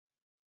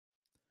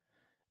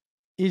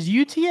Is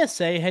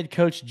UTSA head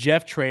coach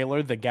Jeff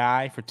Traylor the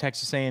guy for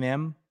Texas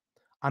A&M?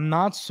 I'm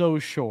not so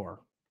sure.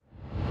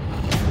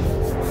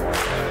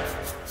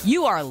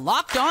 You are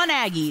Locked On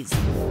Aggies,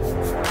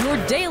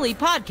 your daily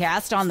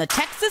podcast on the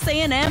Texas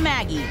A&M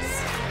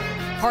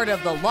Aggies. Part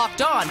of the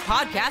Locked On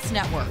Podcast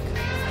Network,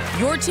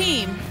 your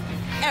team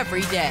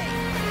every day.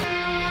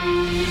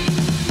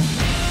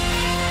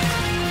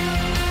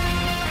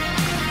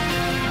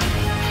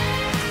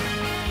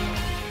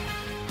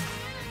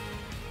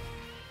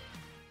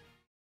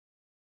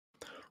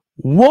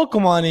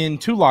 Welcome on in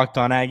to Locked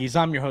On Aggies.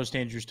 I'm your host,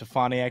 Andrew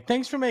Stefaniak.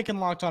 Thanks for making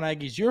Locked On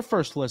Aggies your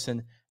first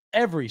listen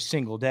every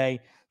single day.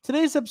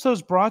 Today's episode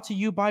is brought to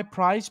you by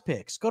Prize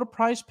Picks. Go to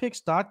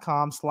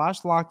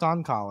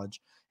prizepicks.com/LockedOnCollege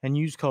and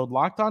use code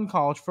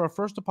LockedOnCollege for a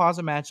first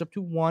deposit match up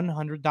to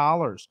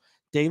 $100.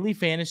 Daily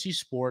fantasy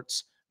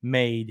sports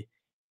made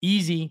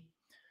easy.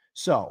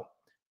 So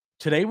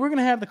today we're going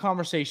to have the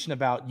conversation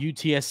about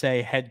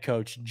UTSA head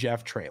coach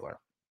Jeff Traylor.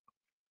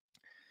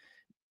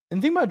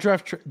 And the thing about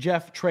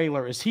Jeff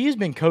Traylor is he has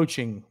been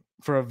coaching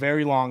for a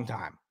very long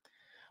time.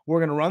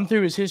 We're going to run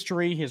through his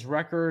history, his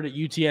record at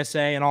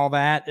UTSA and all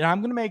that. And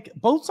I'm going to make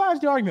both sides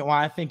of the argument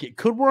why I think it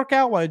could work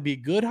out, why it'd be a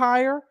good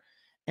hire,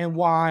 and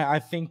why I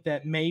think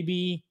that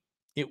maybe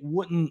it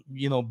wouldn't,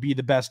 be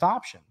the best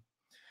option.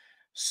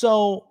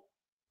 So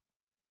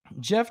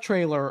Jeff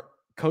Traylor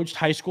coached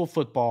high school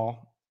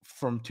football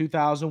from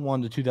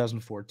 2001 to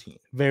 2014,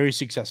 very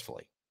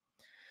successfully.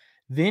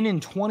 Then in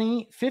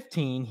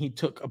 2015, he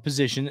took a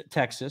position at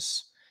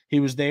Texas.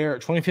 He was there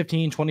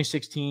 2015,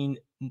 2016,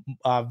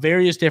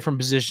 various different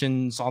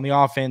positions on the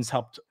offense,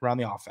 helped around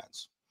the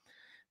offense.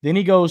 Then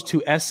he goes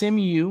to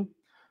SMU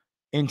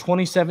in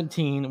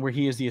 2017, where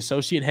he is the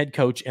associate head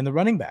coach and the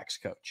running backs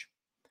coach.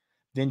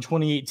 Then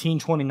 2018,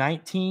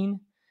 2019,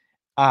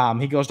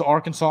 he goes to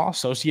Arkansas,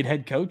 associate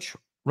head coach,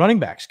 running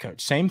backs coach,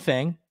 same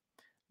thing.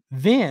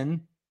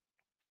 Then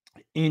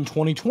in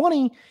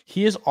 2020,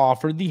 he is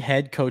offered the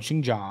head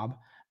coaching job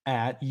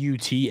at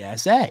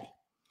UTSA.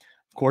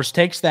 Of course,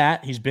 takes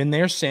that. He's been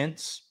there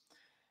since,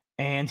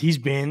 and he's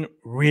been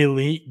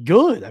really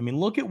good. I mean,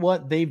 look at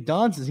what they've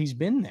done since he's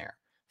been there.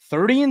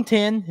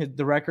 30-10,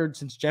 the record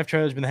since Jeff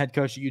Traylor has been the head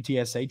coach at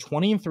UTSA,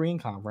 20-3 in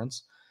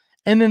conference.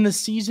 And then the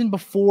season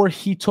before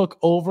he took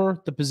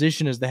over the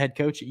position as the head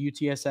coach at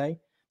UTSA,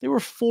 they were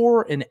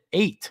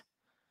 4-8.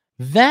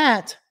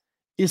 That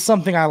is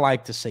something I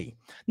like to see.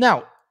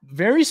 Now,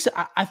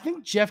 I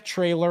think Jeff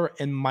Traylor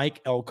and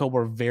Mike Elko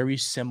were very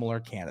similar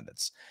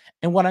candidates.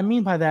 And what I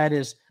mean by that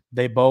is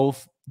they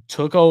both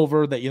took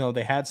over that,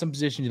 they had some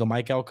positions.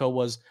 Mike Elko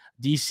was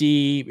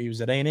DC, he was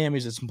at A&M, he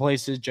was at some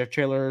places, Jeff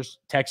Traylor's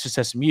Texas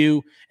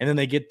SMU, and then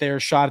they get their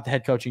shot at the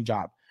head coaching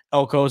job.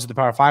 Elko's at the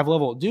Power 5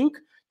 level at Duke,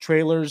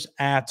 Traylor's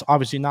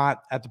obviously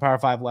not at the Power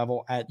 5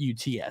 level at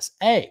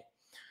UTSA.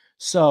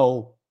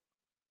 So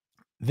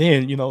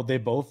then, they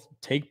both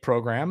take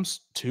programs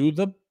to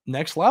the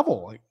next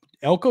level. Like,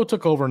 Elko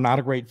took over not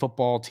a great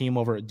football team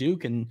over at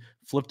Duke and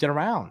flipped it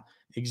around.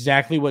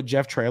 Exactly what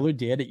Jeff Traylor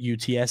did at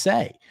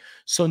UTSA.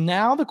 So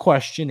now the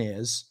question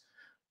is,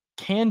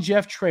 can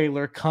Jeff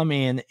Traylor come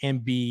in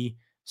and be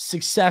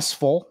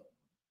successful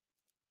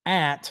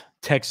at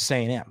Texas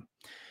A&M?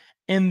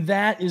 And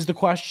that is the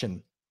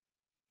question.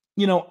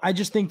 I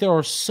just think there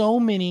are so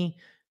many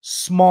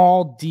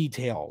small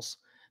details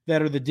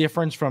that are the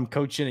difference from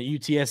coaching at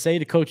UTSA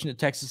to coaching at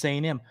Texas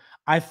A&M.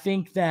 I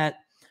think that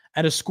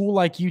at a school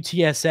like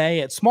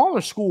UTSA, at smaller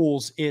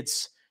schools,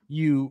 it's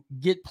you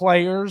get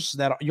players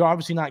that you're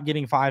obviously not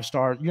getting 5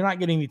 stars. You're not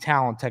getting the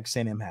talent Texas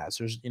A&M has.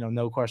 There's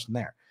no question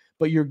there.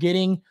 But you're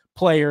getting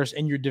players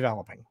and you're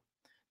developing.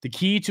 The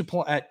key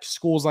to at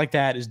schools like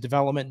that is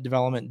development,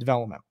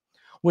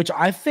 which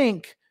I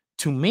think,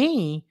 to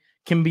me,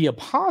 can be a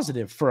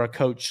positive for a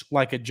coach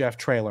like a Jeff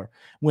Traylor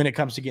when it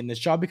comes to getting this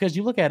job, because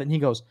you look at it and he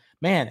goes,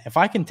 man, if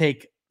I can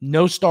take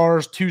no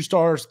stars, 2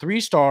 stars, 3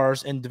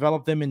 stars, and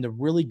develop them into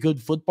really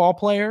good football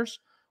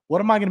players,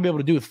 what am I going to be able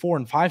to do with 4-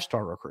 and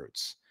 5-star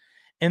recruits?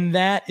 And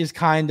that is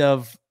kind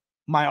of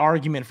my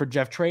argument for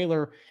Jeff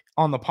Traylor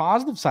on the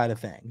positive side of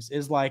things,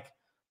 is like,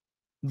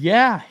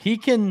 yeah, he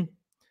can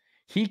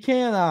take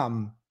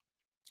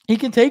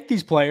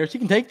these players, he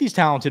can take these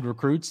talented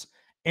recruits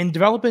and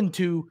develop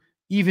into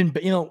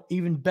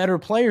even better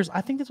players.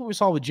 I think that's what we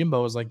saw with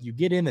Jimbo, is like you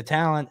get in the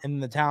talent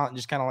and the talent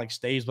just kind of like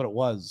stays what it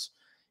was.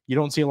 You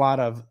don't see a lot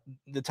of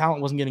the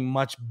talent wasn't getting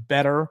much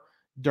better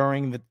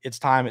during its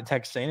time at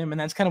Texas A&M,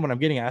 and that's kind of what I'm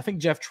getting at. I think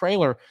Jeff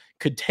Traylor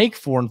could take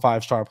 4- and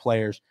 5-star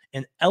players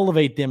and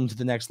elevate them to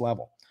the next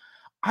level.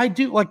 I've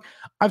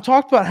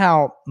talked about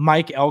how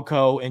Mike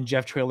Elko and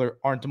Jeff Traylor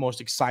aren't the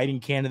most exciting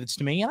candidates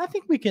to me, and I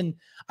think I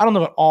don't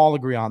know if all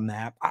agree on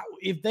that.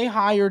 If they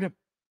hired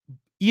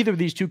either of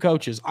these two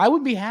coaches, I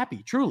would be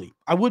happy, truly.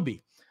 I would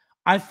be.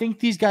 I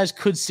think these guys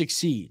could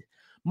succeed.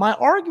 My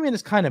argument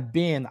has kind of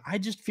been, I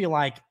just feel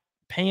like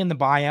paying the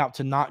buyout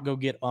to not go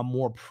get a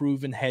more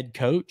proven head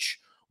coach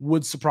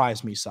would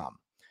surprise me some.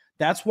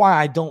 That's why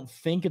I don't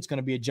think it's going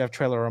to be a Jeff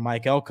Traylor or a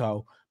Mike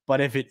Elko. But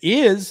if it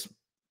is,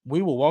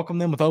 we will welcome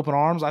them with open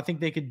arms. I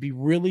think they could be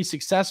really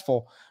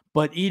successful.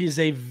 but it is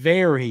a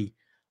very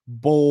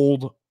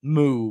bold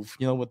move.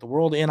 With the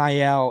world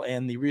NIL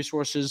and the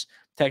resources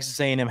Texas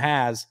A&M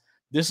has,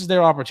 this is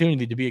their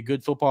opportunity to be a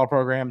good football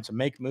program, to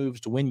make moves,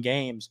 to win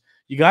games.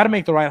 You got to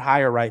make the right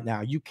hire right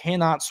now. You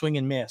cannot swing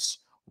and miss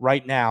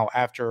right now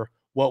after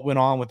what went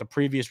on with the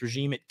previous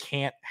regime. It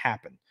can't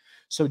happen.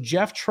 So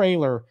Jeff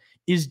Traylor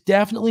is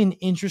definitely an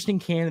interesting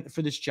candidate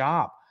for this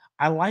job.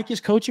 I like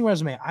his coaching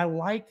resume. I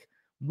like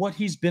what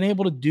he's been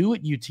able to do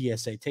at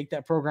UTSA. Take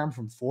that program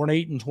from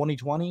 4-8 in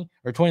 2020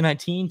 or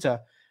 2019 to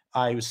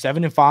he was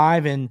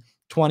 7-5 in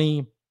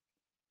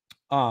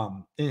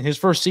in his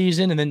first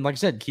season. And then, like I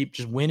said, keep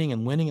just winning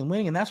and winning and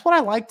winning. And that's what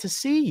I like to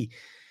see,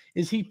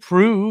 is he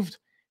proved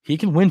he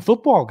can win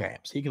football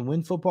games. He can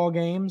win football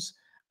games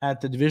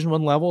at the Division I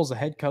level as a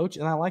head coach.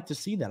 And I like to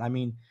see that. I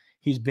mean,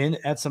 he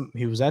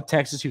was at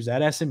Texas, he was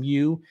at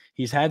SMU.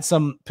 He's had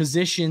some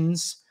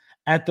positions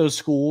at those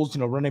schools,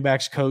 running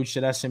backs coached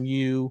at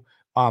SMU,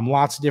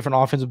 lots of different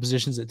offensive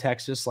positions at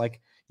Texas. Like,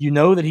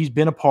 that he's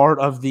been a part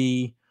of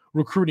the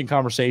recruiting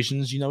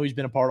conversations. He's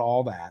been a part of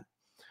all that.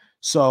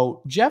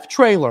 So Jeff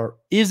Traylor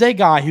is a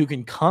guy who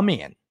can come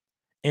in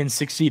and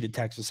succeed at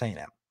Texas A&M.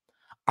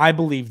 I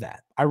believe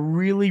that. I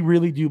really,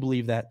 really do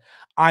believe that.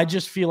 I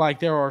just feel like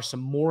there are some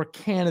more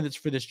candidates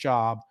for this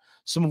job,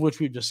 some of which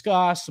we've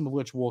discussed, some of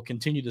which we'll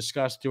continue to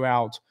discuss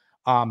throughout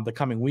the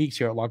coming weeks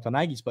here at Locked On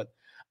Aggies. But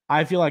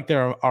I feel like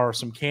there are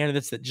some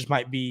candidates that just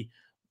might be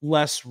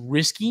less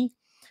risky.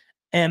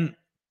 And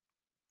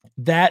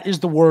that is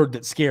the word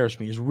that scares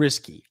me, is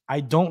risky. I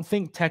don't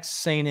think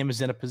Texas A&M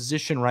is in a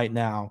position right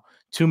now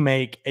to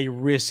make a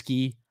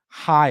risky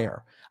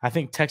hire. I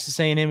think Texas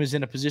A&M is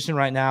in a position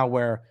right now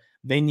where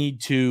they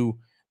need to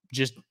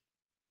just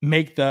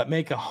make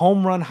a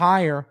home run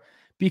hire,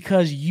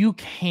 because you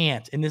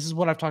can't, and this is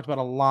what I've talked about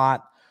a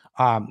lot.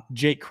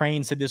 Jake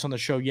Crane said this on the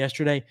show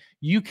yesterday.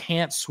 You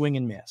can't swing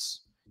and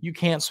miss. You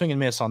can't swing and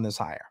miss on this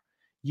hire.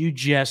 You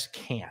just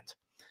can't.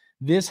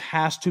 This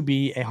has to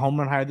be a home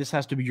run hire. This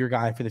has to be your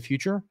guy for the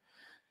future,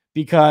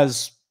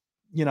 because,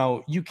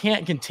 you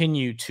can't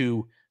continue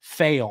to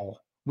fail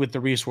with the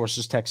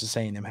resources Texas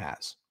A&M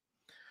has.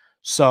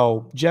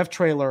 So Jeff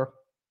Traylor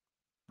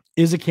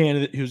is a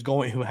candidate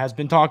who has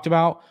been talked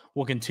about,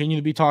 will continue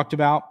to be talked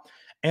about.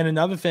 And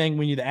another thing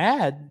we need to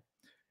add,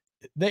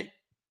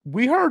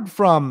 we heard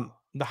from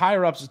the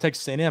higher ups at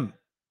Texas A&M,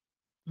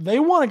 they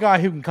want a guy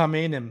who can come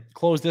in and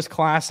close this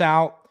class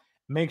out,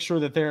 make sure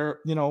that they're,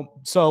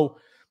 so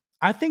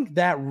I think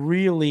that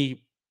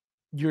really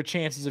your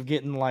chances of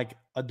getting like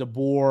a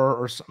DeBoer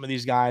or some of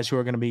these guys who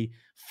are going to be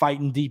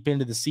fighting deep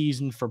into the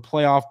season for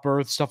playoff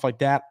berth, stuff like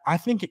that, I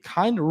think it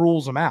kind of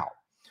rules them out.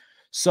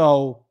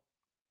 So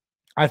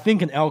I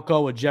think an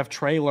Elko, a Jeff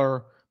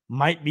Traylor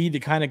might be the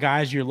kind of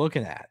guys you're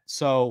looking at.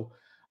 So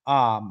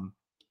I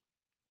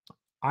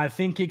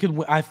think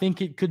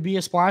it could be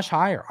a splash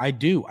hire. I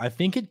do. I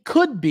think it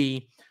could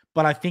be,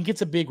 but I think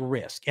it's a big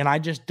risk. And I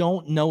just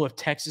don't know if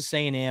Texas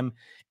A&M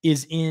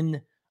is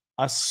in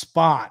a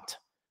spot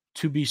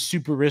to be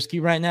super risky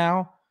right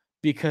now,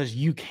 because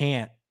you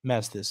can't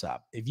mess this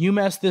up. If you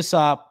mess this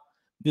up,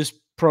 this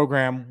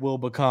program will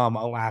become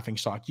a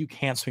laughingstock. You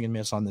can't swing and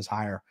miss on this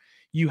hire.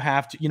 You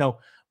have to,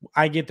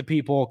 I get the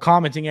people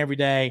commenting every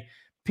day.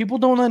 People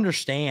don't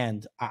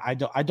understand. I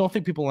don't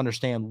think people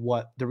understand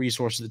what the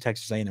resources that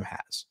Texas A&M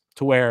has,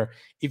 to where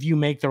if you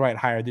make the right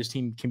hire, this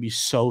team can be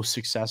so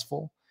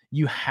successful.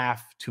 You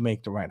have to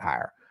make the right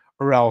hire,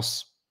 or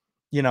else,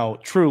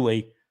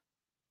 truly,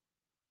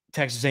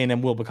 Texas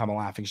A&M will become a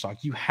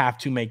laughingstock. You have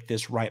to make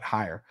this right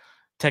hire.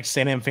 Texas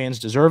A&M fans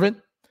deserve it.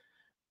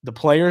 The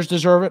players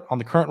deserve it on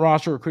the current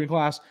roster, recruiting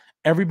class.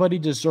 Everybody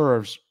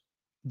deserves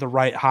the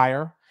right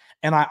hire.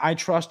 And I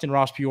trust in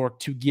Ross Bjork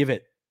to give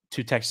it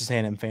to Texas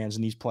A&M fans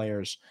and these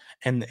players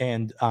and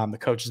the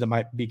coaches that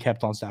might be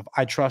kept on staff.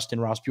 I trust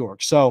in Ross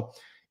Bjork. So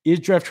is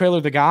Jeff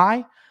Traylor the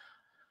guy?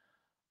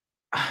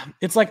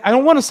 It's like, I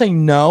don't want to say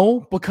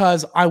no,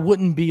 because I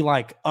wouldn't be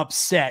like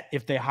upset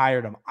if they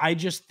hired him. I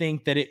just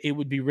think that it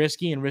would be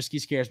risky, and risky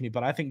scares me.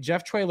 But I think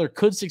Jeff Traylor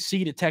could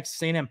succeed at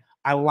Texas A&M.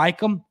 I like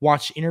him.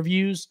 Watch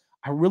interviews.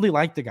 I really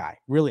like the guy.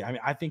 Really. I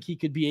mean, I think he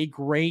could be a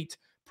great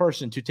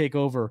person to take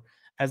over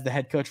as the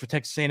head coach for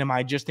Texas A&M.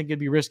 I just think it'd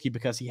be risky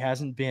because he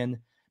hasn't been,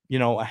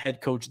 a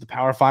head coach at the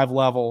Power 5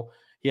 level.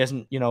 He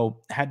hasn't,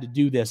 had to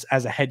do this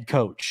as a head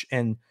coach.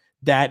 And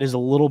that is a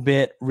little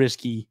bit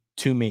risky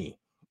to me.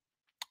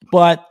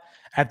 But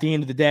at the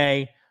end of the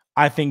day,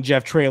 I think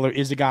Jeff Traylor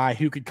is a guy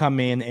who could come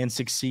in and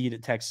succeed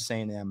at Texas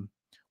A&M.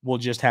 We'll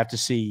just have to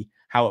see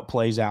how it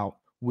plays out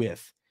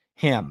with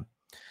him.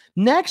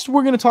 Next,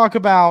 we're going to talk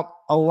about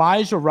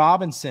Elijah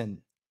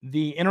Robinson,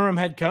 the interim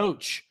head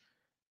coach.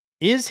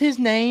 Is his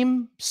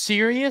name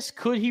serious?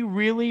 Could he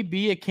really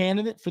be a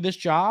candidate for this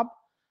job?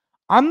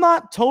 I'm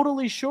not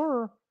totally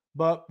sure,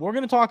 but we're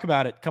going to talk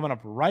about it coming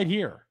up right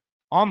here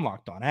on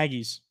Locked On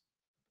Aggies.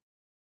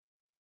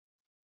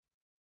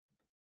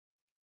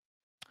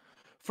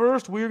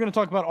 First, we're going to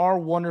talk about our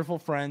wonderful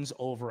friends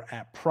over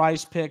at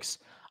Prize Picks.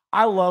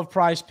 I love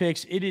Prize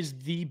Picks. It is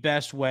the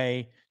best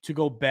way to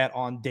go bet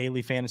on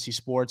daily fantasy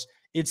sports.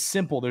 It's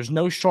simple. There's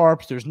no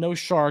sharps. There's no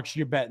sharks.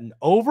 You're betting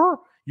over.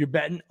 You're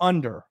betting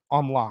under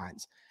on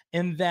lines.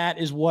 And that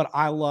is what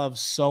I love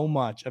so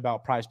much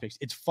about Prize Picks.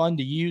 It's fun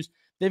to use.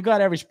 They've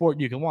got every sport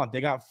you can want. They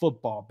got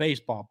football,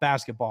 baseball,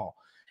 basketball.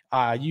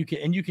 You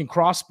can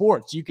cross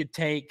sports. You could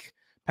take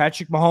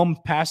Patrick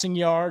Mahomes passing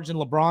yards and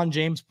LeBron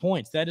James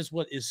points. That is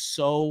what is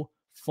so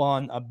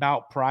fun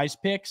about Prize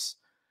Picks.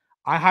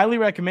 I highly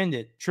recommend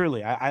it.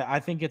 Truly, I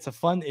think it's a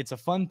fun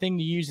thing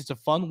to use. It's a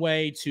fun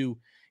way to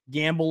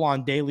gamble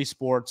on daily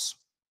sports.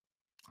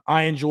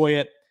 I enjoy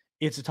it.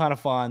 It's a ton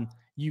of fun.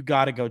 You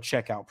got to go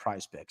check out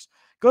Prize Picks.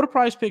 Go to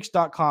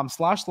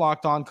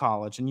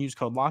prizepicks.com/lockedoncollege and use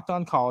code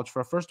LockedOnCollege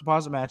for a first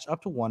deposit match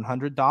up to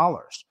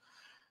 $100.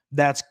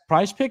 That's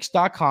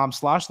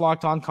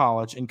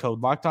prizepicks.com/lockedoncollege and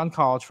code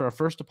LockedOnCollege for a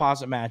first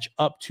deposit match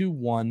up to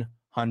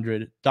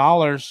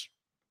 $100.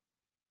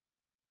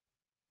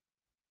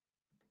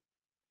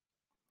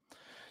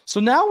 So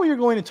now we are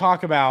going to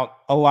talk about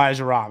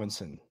Elijah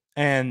Robinson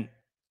and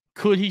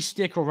could he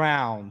stick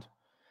around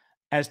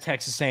as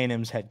Texas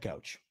A&M's head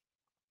coach?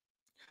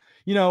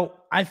 You know,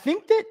 I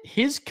think that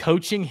his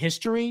coaching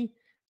history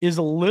is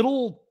a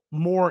little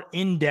more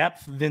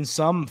in-depth than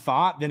some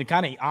thought, than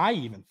I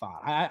even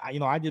thought.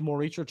 I did more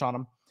research on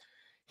him.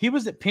 He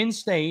was at Penn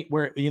State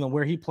where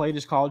he played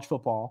his college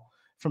football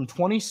from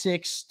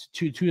 26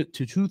 to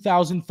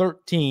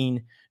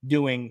 2013,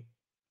 doing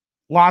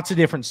lots of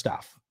different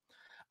stuff.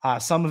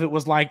 Some of it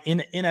was like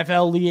in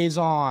NFL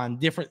liaison,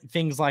 different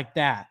things like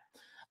that.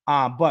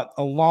 But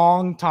a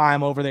long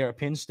time over there at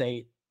Penn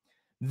State.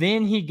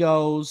 Then he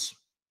goes,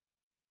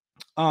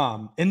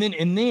 and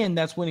then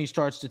that's when he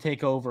starts to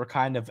take over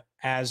kind of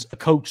as a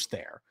coach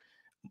there.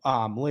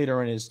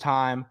 Later in his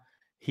time,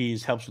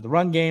 he's helps with the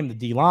run game, the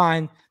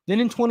D-line. Then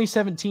in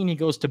 2017, he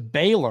goes to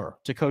Baylor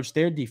to coach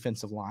their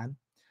defensive line.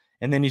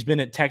 And then he's been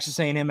at Texas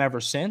A&M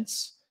ever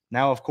since.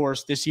 Now, of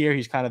course, this year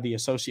he's kind of the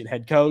associate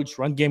head coach,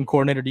 run game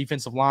coordinator,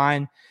 defensive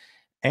line.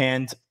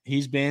 And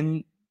he's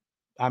a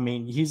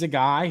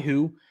guy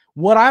who,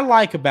 what I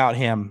like about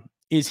him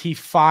is he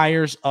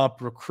fires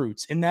up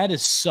recruits. And that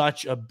is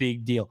such a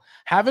big deal.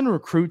 Having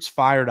recruits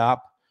fired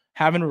up,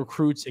 having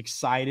recruits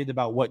excited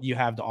about what you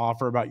have to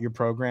offer, about your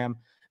program,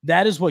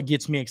 that is what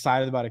gets me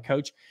excited about a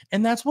coach.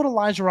 And that's what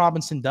Elijah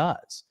Robinson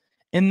does.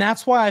 And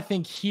that's why I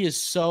think he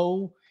is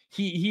so –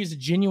 he's a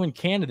genuine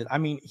candidate. I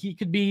mean, he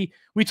could be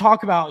 – we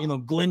talk about,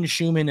 Glenn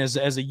Schumann as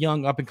a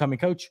young up-and-coming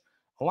coach.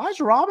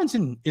 Elijah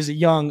Robinson is a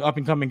young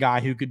up-and-coming guy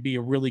who could be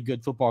a really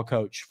good football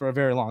coach for a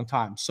very long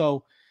time.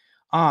 So,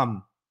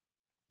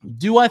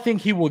 do I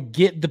think he will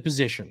get the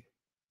position?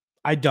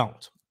 I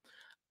don't.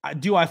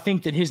 Do I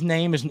think that his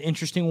name is an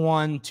interesting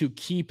one to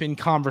keep in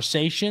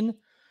conversation?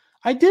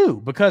 I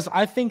do, because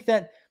I think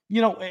that,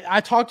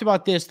 I talked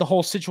about this, the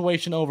whole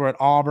situation over at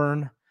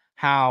Auburn,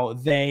 how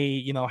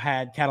they,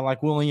 had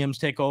Cadillac Williams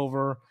take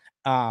over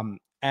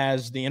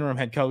as the interim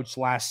head coach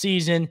last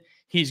season.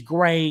 He's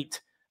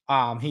great.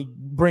 He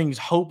brings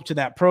hope to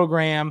that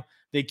program.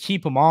 They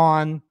keep him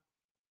on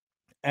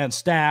and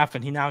staff,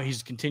 and he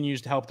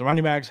continues to help the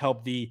running backs,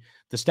 help the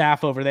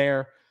staff over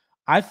there.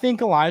 I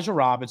think Elijah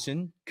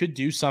Robinson could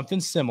do something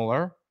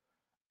similar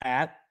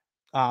at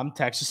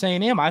Texas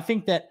A&M. I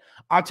think that,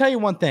 I'll tell you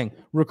one thing,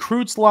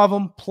 recruits love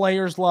him,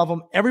 players love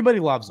him,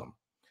 everybody loves him.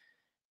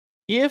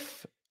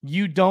 If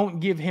you don't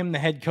give him the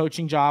head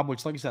coaching job,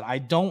 which, like I said, I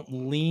don't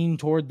lean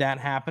toward that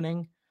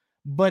happening,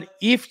 but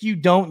if you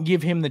don't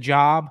give him the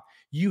job,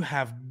 you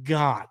have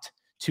got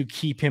to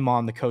keep him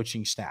on the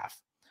coaching staff.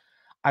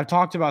 I've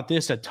talked about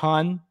this a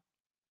ton,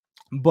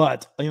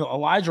 but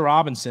Elijah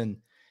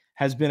Robinson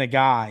has been a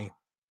guy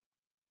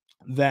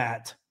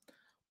that,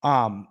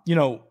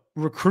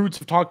 recruits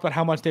have talked about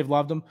how much they've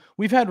loved him.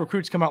 We've had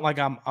recruits come out like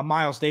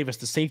Miles Davis,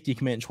 the safety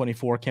commit in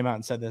 24, came out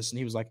and said this, and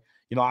he was like,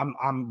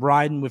 I'm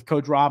riding with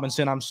Coach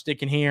Robinson. I'm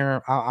sticking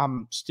here.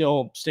 I'm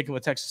still sticking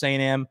with Texas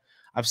A&M.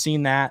 I've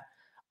seen that.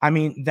 I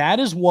mean, that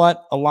is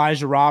what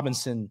Elijah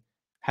Robinson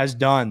has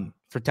done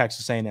for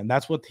Texas A&M.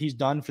 That's what he's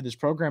done for this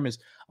program. Is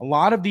a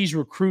lot of these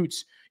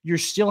recruits, you're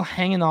still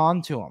hanging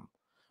on to them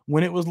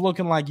when it was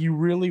looking like you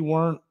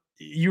were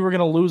going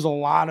to lose a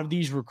lot of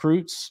these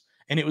recruits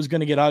and it was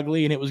going to get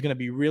ugly and it was going to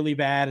be really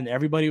bad and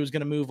everybody was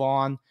going to move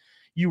on.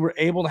 You were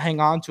able to hang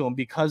on to them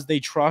because they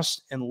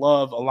trust and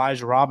love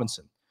Elijah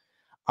Robinson.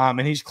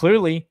 And he's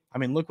clearly,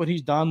 look what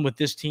he's done with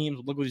this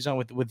team. Look what he's done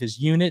with his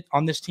unit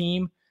on this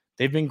team.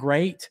 They've been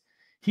great.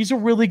 He's a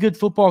really good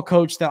football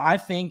coach that I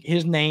think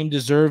his name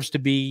deserves to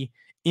be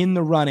in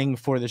the running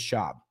for this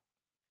job.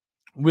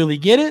 Will he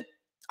get it?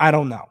 I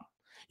don't know.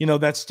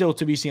 That's still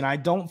to be seen. I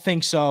don't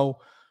think so,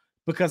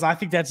 because I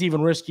think that's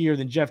even riskier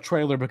than Jeff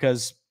Traylor,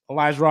 because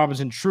Elijah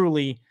Robinson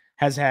truly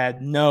has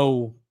had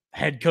no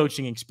head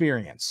coaching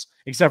experience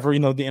except for,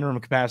 the interim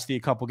capacity,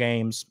 a couple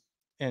games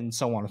and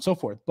so on and so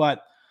forth.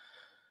 But,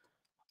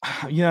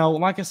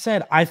 like I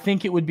said, I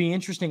think it would be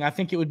interesting. I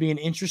think it would be an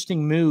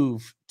interesting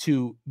move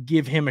to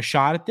give him a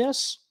shot at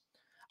this.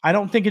 I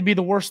don't think it'd be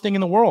the worst thing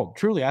in the world.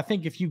 Truly. I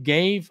think if you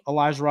gave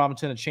Elijah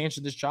Robinson a chance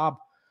at this job,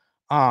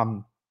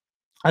 I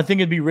think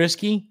it'd be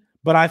risky,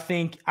 But I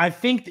think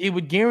it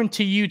would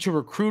guarantee you to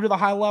recruit at a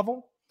high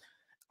level.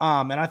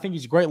 And I think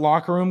he's a great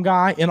locker room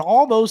guy. And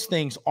all those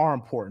things are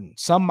important.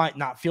 Some might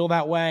not feel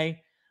that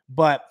way.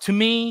 But to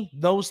me,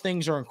 those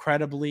things are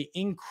incredibly,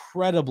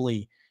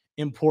 incredibly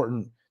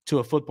important to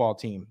a football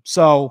team.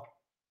 So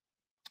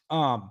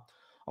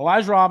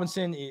Elijah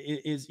Robinson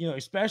is,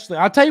 especially,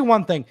 I'll tell you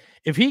one thing.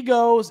 If he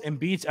goes and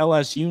beats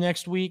LSU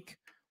next week,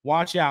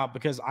 watch out,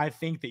 because I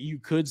think that you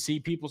could see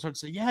people start to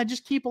say, yeah,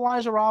 just keep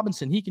Elijah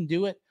Robinson. He can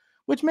do it,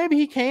 which maybe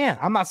he can.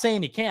 I'm not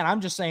saying he can.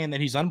 I'm just saying that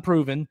he's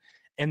unproven,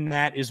 and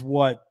that is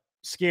what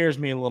scares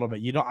me a little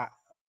bit.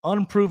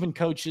 Unproven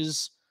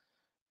coaches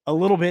a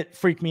little bit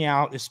freak me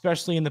out,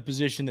 especially in the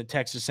position that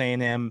Texas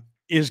A&M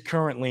is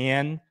currently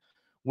in,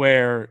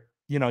 where,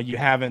 you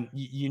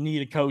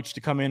need a coach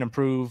to come in and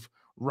prove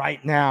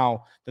right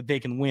now that they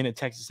can win at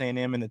Texas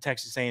A&M, and that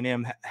Texas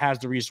A&M has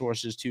the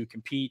resources to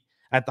compete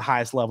at the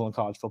highest level in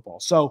college football.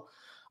 So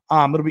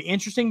it'll be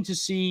interesting to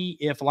see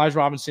if Elijah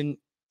Robinson,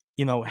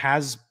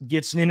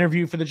 gets an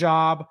interview for the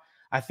job.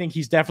 I think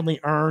he's definitely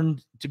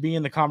earned to be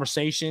in the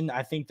conversation.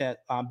 I think that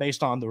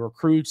based on the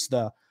recruits,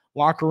 the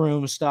locker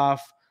room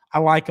stuff, I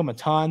like him a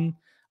ton.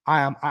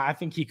 I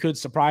think he could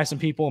surprise some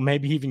people,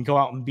 maybe even go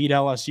out and beat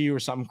LSU or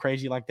something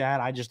crazy like that.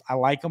 I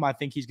like him. I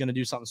think he's going to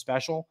do something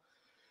special.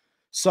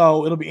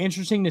 So it'll be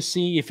interesting to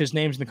see if his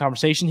name's in the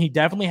conversation. He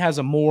definitely has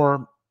a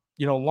more,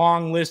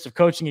 long list of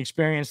coaching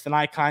experience than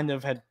I kind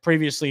of had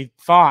previously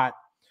thought.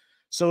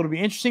 So it'll be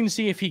interesting to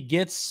see if he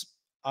gets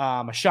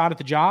a shot at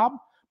the job.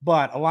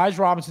 But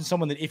Elijah Robinson,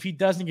 someone that if he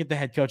doesn't get the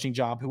head coaching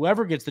job,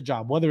 whoever gets the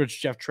job, whether it's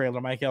Jeff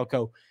Traylor, Mike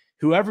Elko,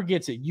 whoever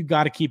gets it, you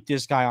got to keep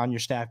this guy on your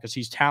staff, because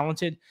he's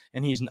talented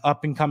and he's an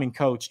up-and-coming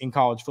coach in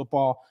college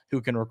football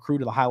who can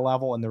recruit at a high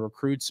level, and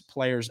the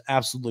players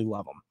absolutely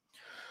love him.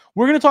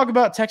 We're going to talk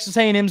about Texas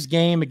A&M's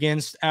game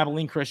against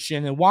Abilene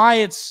Christian and why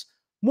it's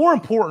more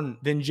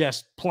important than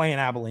just playing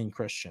Abilene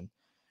Christian.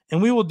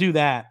 And we will do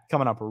that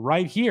coming up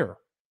right here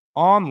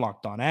on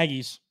Locked On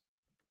Aggies.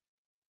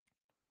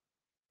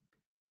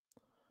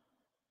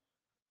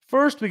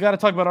 First, we got to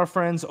talk about our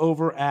friends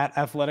over at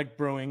Athletic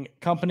Brewing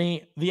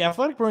Company. The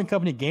Athletic Brewing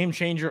Company game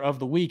changer of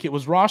the week. It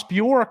was Ross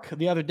Bjork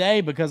the other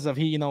day because of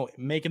he,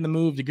 making the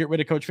move to get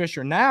rid of Coach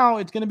Fisher. Now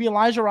it's going to be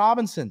Elijah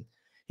Robinson.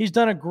 He's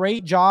done a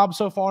great job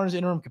so far in his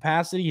interim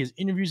capacity. His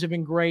interviews have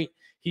been great.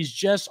 He's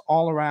just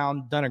all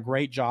around done a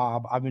great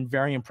job. I've been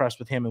very impressed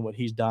with him and what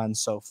he's done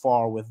so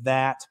far with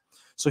that.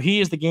 So he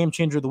is the game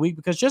changer of the week,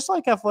 because just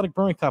like Athletic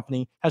Brewing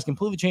Company has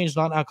completely changed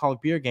the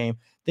non-alcoholic beer game,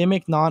 they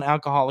make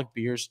non-alcoholic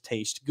beers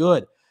taste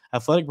good.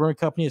 Athletic Brewing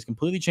Company has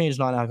completely changed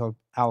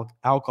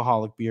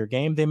non-alcoholic beer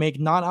game. They make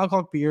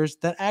non-alcoholic beers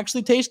that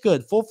actually taste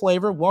good, full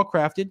flavor,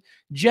 well-crafted,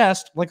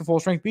 just like a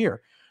full-strength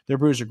beer. Their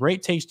brews are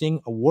great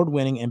tasting,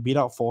 award-winning, and beat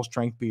out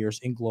full-strength beers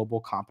in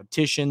global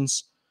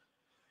competitions.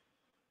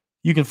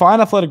 You can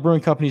find Athletic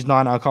Brewing Company's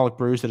non-alcoholic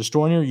brews at a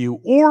store near you,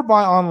 or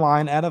buy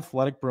online at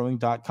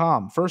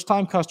athleticbrewing.com.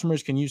 First-time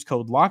customers can use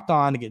code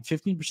LOCKEDON to get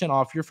 15%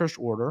 off your first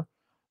order.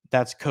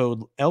 That's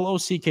code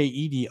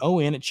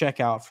LOCKEDON at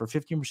checkout for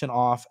 15%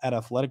 off at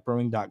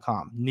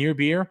athleticbrewing.com. Near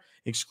beer,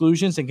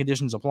 exclusions and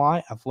conditions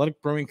apply.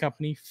 Athletic Brewing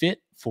Company,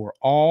 fit for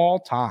all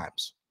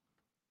times.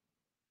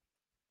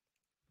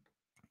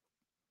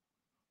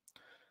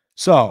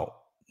 So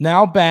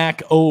now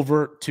back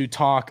over to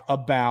talk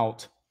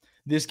about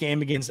this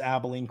game against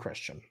Abilene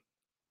Christian.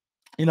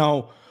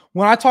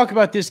 When I talk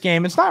about this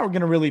game, it's not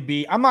going to really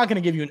be, I'm not going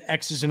to give you an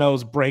X's and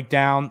O's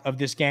breakdown of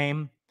this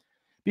game,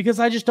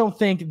 because I just don't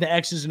think the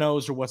X's and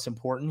O's are what's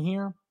important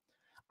here.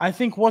 I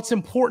think what's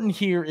important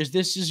here is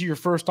this is your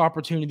first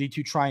opportunity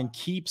to try and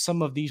keep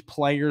some of these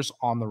players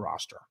on the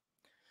roster.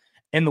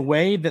 And the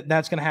way that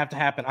that's going to have to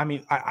happen,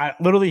 I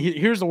literally,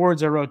 here's the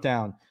words I wrote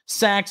down: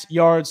 sacks,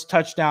 yards,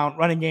 touchdown,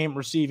 running game,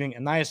 receiving,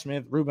 Anaya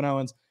Smith, Ruben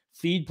Owens,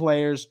 feed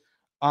players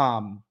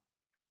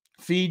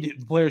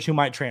who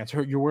might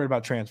transfer. You're worried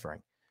about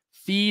transferring.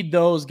 Feed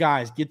those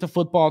guys. Get the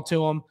football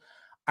to them.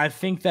 I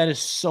think that is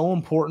so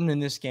important in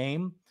this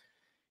game.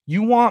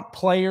 You want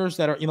players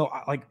that are,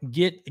 like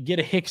get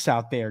a Hicks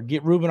out there,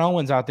 get Ruben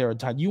Owens out there a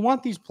ton. You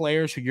want these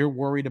players who you're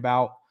worried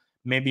about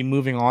maybe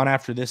moving on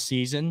after this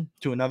season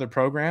to another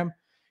program.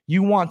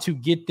 You want to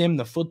get them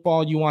the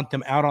football. You want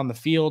them out on the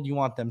field. You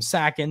want them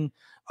sacking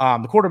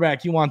the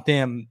quarterback. You want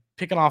them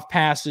picking off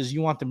passes.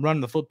 You want them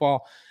running the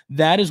football.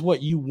 That is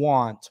what you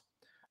want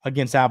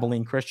against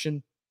Abilene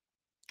Christian.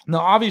 Now,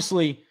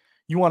 obviously,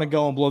 you want to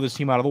go and blow this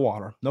team out of the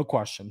water. No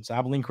questions.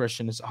 Abilene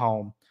Christian is at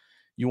home.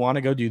 You want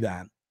to go do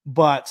that.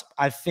 But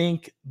I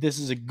think this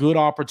is a good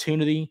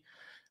opportunity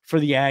for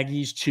the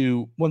Aggies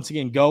to, once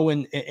again, go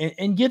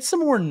and get some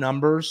more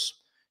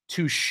numbers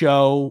to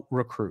show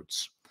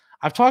recruits.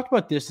 I've talked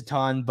about this a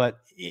ton, but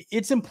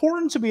it's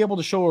important to be able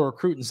to show a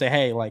recruit and say,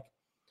 hey, like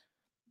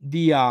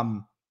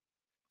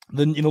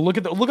look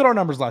at our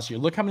numbers last year.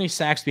 Look how many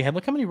sacks we had.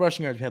 Look how many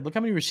rushing yards we had. Look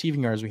how many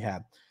receiving yards we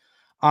had.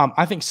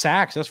 I think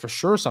sacks, that's for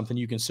sure something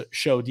you can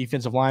show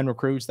defensive line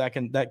recruits. That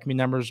can be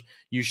numbers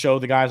you show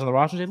the guys on the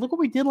roster. Say, look what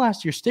we did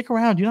last year. Stick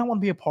around. Do you not want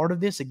to be a part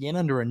of this again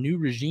under a new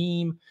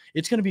regime?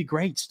 It's going to be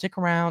great. Stick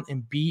around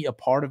and be a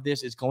part of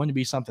this. It's going to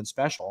be something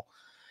special.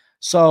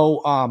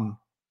 So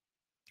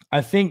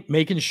I think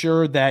making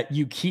sure that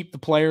you keep the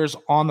players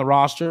on the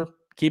roster,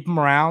 keep them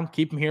around,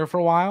 keep them here for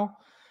a while,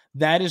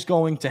 that is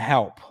going to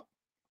help.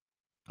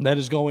 That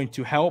is going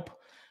to help.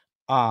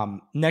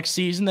 Next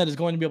season, that is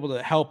going to be able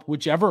to help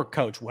whichever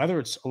coach, whether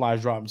it's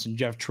Elijah Robinson,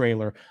 Jeff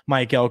Traylor,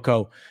 Mike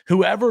Elko,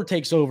 whoever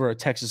takes over at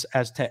Texas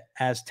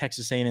as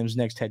Texas A&M's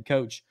next head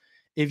coach.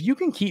 If you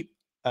can keep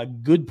a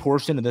good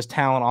portion of this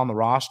talent on the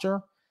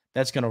roster,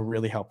 that's going to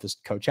really help this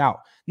coach out.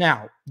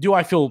 Now, do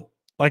I feel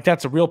like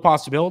that's a real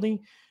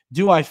possibility?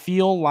 Do I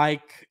feel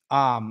like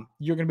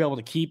you're going to be able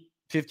to keep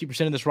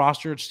 50% of this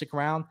roster to stick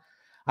around?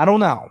 I don't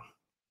know.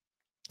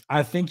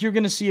 I think you're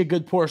going to see a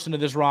good portion of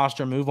this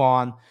roster move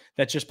on.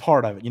 That's just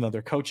part of it.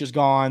 Their coach is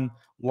gone,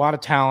 a lot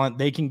of talent.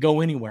 They can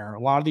go anywhere. A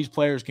lot of these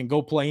players can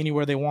go play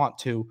anywhere they want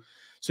to.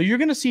 So you're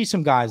going to see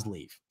some guys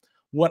leave.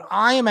 What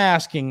I am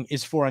asking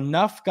is for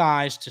enough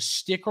guys to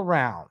stick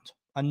around,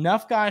 that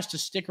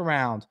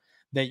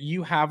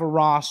you have a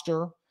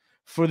roster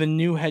for the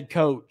new head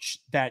coach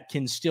that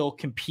can still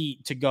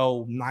compete to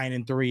go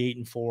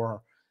 9-3,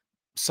 8-4,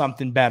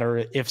 something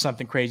better if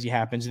something crazy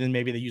happens, and then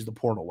maybe they use the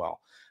portal well.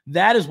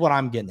 That is what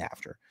I'm getting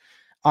after.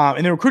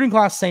 In the recruiting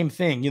class, same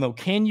thing.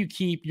 Can you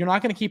keep – you're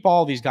not going to keep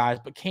all these guys,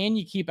 but can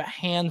you keep a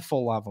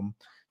handful of them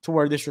to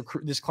where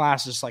this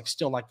class is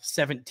still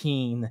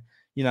 17?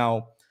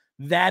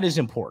 That is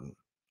important.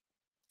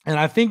 And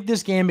I think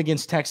this game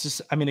against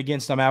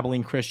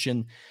Abilene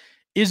Christian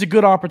is a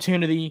good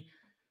opportunity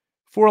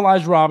for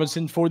Elijah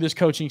Robinson, for this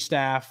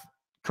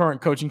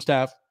current coaching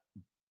staff,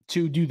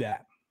 to do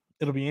that.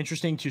 It'll be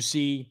interesting to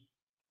see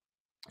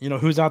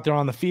who's out there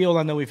on the field.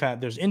 I know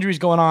there's injuries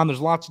going on.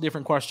 There's lots of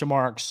different question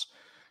marks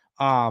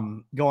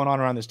going on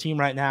around this team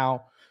right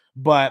now.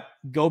 But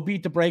go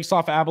beat the brakes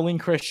off Abilene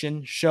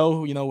Christian. Show,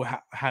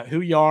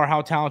 who you are,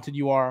 how talented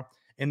you are,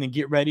 and then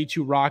get ready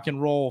to rock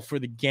and roll for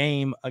the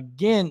game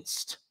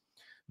against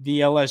the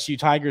LSU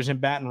Tigers in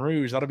Baton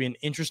Rouge. That'll be an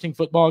interesting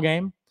football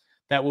game.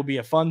 That will be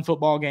a fun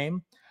football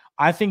game.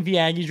 I think the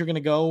Aggies are going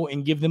to go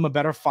and give them a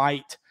better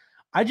fight.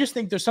 I just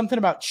think there's something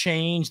about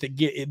change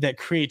that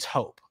creates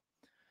hope.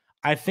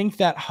 I think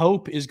that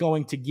hope is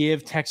going to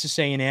give Texas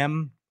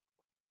A&M,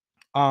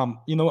 a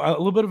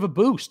little bit of a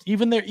boost,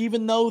 even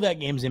though that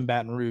game's in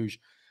Baton Rouge,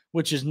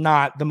 which is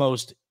not the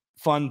most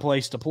fun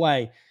place to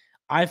play.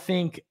 I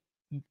think,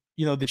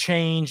 the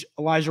change,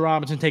 Elijah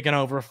Robinson taking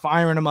over,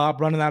 firing them up,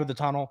 running out of the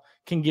tunnel,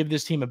 can give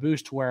this team a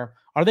boost to where,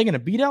 are they going to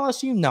beat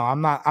LSU? No,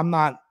 I'm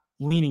not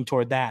leaning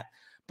toward that.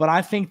 But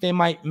I think they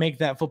might make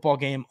that football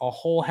game a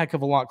whole heck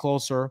of a lot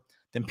closer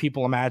than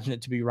people imagine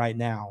it to be right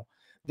now.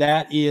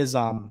 That is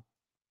kind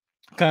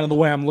of the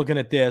way I'm looking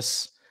at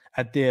this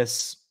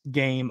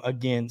game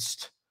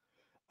against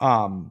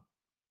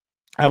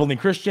Abilene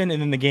Christian,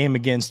 and then the game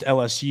against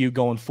LSU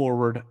going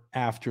forward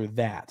after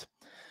that.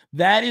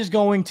 That is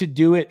going to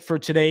do it for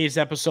today's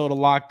episode of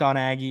Locked On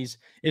Aggies.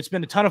 It's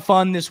been a ton of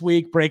fun this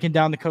week, breaking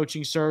down the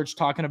coaching search,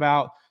 talking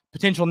about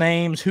potential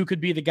names, who could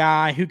be the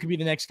guy, who could be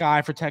the next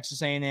guy for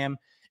Texas A&M.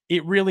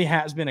 It really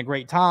has been a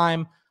great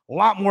time. A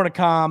lot more to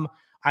come.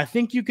 I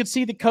think you could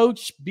see the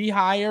coach be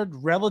hired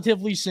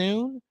relatively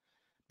soon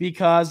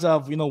because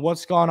of,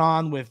 what's gone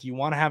on with, you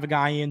want to have a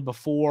guy in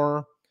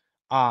before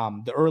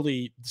the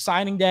early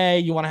signing day.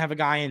 You want to have a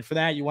guy in for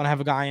that. You want to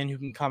have a guy in who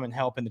can come and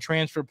help in the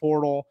transfer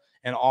portal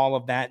and all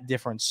of that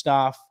different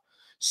stuff.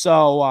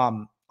 So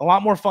a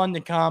lot more fun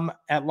to come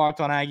at Locked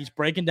On Aggies,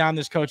 breaking down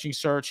this coaching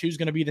search, who's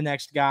going to be the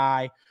next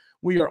guy.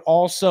 We are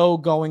also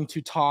going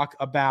to talk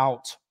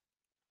about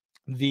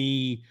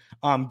the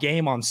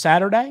game on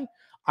Saturday.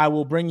 I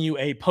will bring you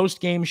a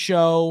post-game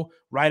show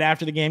right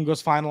after the game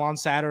goes final on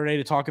Saturday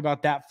to talk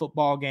about that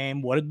football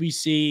game. What did we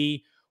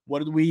see? What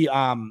did we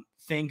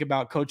think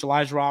about Coach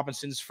Elijah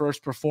Robinson's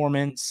first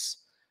performance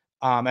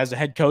as a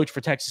head coach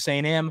for Texas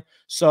A&M?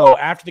 So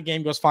after the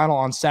game goes final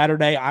on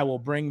Saturday, I will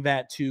bring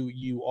that to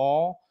you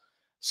all.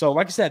 So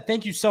like I said,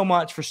 thank you so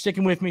much for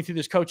sticking with me through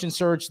this coaching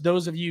search.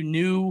 Those of you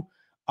new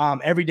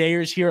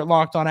everydayers here at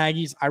Locked On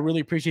Aggies, I really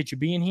appreciate you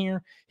being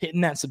here.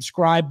 Hitting that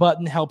subscribe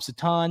button helps a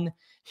ton.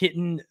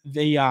 Hitting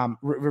the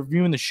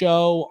reviewing the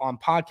show on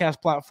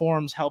podcast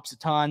platforms helps a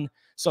ton.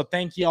 So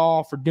thank you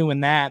all for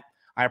doing that.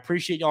 I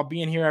appreciate y'all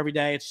being here every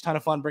day. It's a ton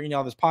of fun bringing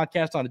y'all this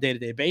podcast on a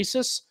day-to-day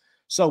basis.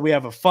 So we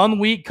have a fun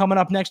week coming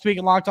up next week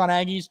at Locked On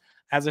Aggies.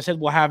 As I said,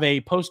 we'll have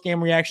a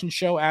post-game reaction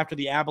show after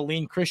the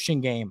Abilene Christian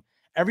game.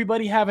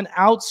 Everybody have an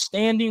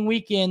outstanding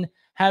weekend.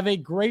 Have a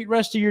great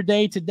rest of your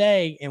day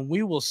today, and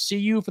we will see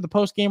you for the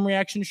post-game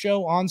reaction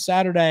show on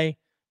Saturday.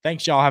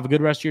 Thanks, y'all. Have a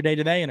good rest of your day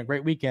today and a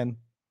great weekend.